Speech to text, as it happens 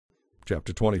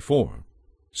chapter 24.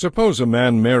 Suppose a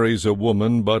man marries a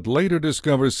woman, but later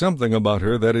discovers something about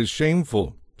her that is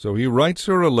shameful. So he writes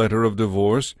her a letter of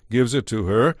divorce, gives it to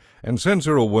her, and sends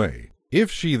her away.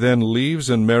 If she then leaves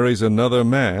and marries another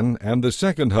man, and the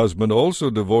second husband also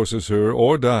divorces her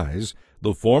or dies,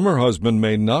 the former husband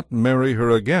may not marry her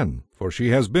again, for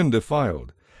she has been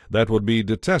defiled. That would be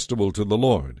detestable to the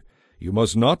Lord. You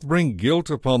must not bring guilt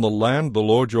upon the land the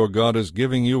Lord your God is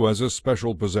giving you as a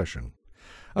special possession.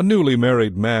 A newly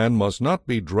married man must not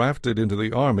be drafted into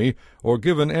the army or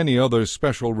given any other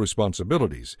special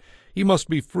responsibilities. He must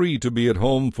be free to be at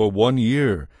home for 1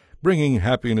 year, bringing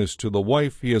happiness to the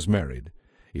wife he has married.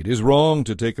 It is wrong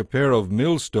to take a pair of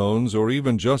millstones or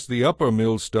even just the upper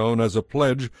millstone as a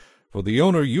pledge, for the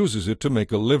owner uses it to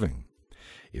make a living.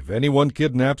 If anyone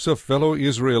kidnaps a fellow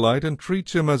Israelite and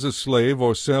treats him as a slave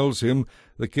or sells him,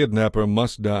 the kidnapper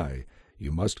must die.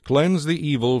 You must cleanse the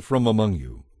evil from among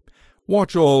you.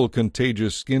 Watch all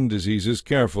contagious skin diseases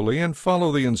carefully and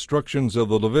follow the instructions of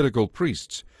the Levitical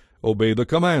priests. Obey the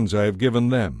commands I have given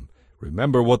them.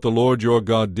 Remember what the Lord your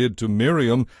God did to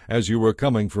Miriam as you were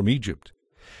coming from Egypt.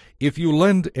 If you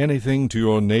lend anything to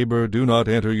your neighbor, do not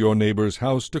enter your neighbor's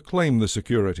house to claim the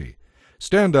security.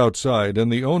 Stand outside,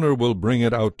 and the owner will bring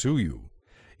it out to you.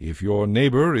 If your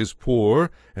neighbor is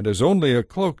poor and has only a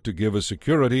cloak to give as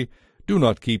security, do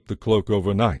not keep the cloak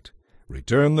overnight.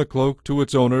 Return the cloak to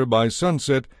its owner by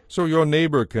sunset, so your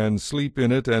neighbor can sleep in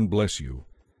it and bless you.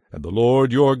 And the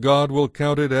Lord your God will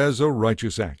count it as a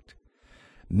righteous act.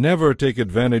 Never take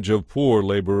advantage of poor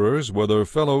laborers, whether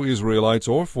fellow Israelites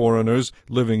or foreigners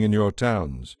living in your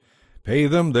towns. Pay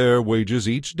them their wages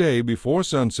each day before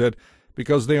sunset,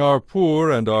 because they are poor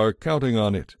and are counting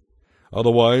on it.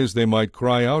 Otherwise they might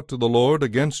cry out to the Lord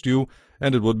against you,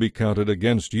 and it would be counted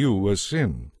against you as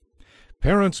sin.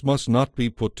 Parents must not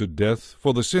be put to death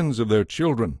for the sins of their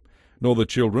children, nor the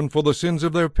children for the sins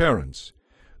of their parents.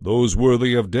 Those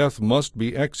worthy of death must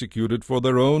be executed for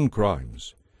their own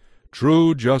crimes.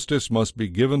 True justice must be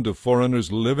given to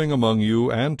foreigners living among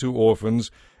you and to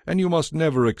orphans, and you must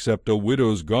never accept a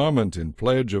widow's garment in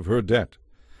pledge of her debt.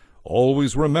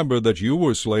 Always remember that you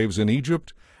were slaves in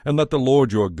Egypt, and that the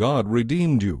Lord your God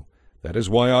redeemed you. That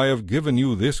is why I have given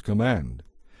you this command.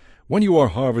 When you are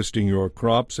harvesting your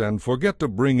crops and forget to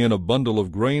bring in a bundle of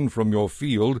grain from your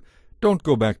field, don't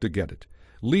go back to get it.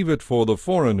 Leave it for the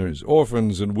foreigners,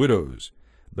 orphans, and widows.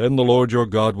 Then the Lord your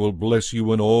God will bless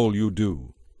you in all you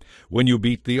do. When you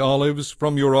beat the olives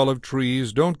from your olive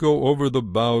trees, don't go over the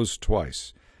boughs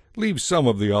twice. Leave some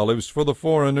of the olives for the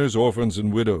foreigners, orphans,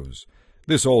 and widows.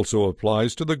 This also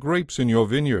applies to the grapes in your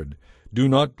vineyard. Do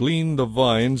not glean the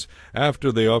vines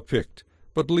after they are picked,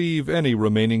 but leave any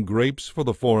remaining grapes for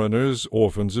the foreigners,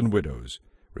 orphans, and widows.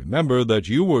 Remember that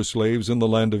you were slaves in the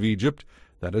land of Egypt.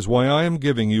 That is why I am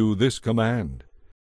giving you this command.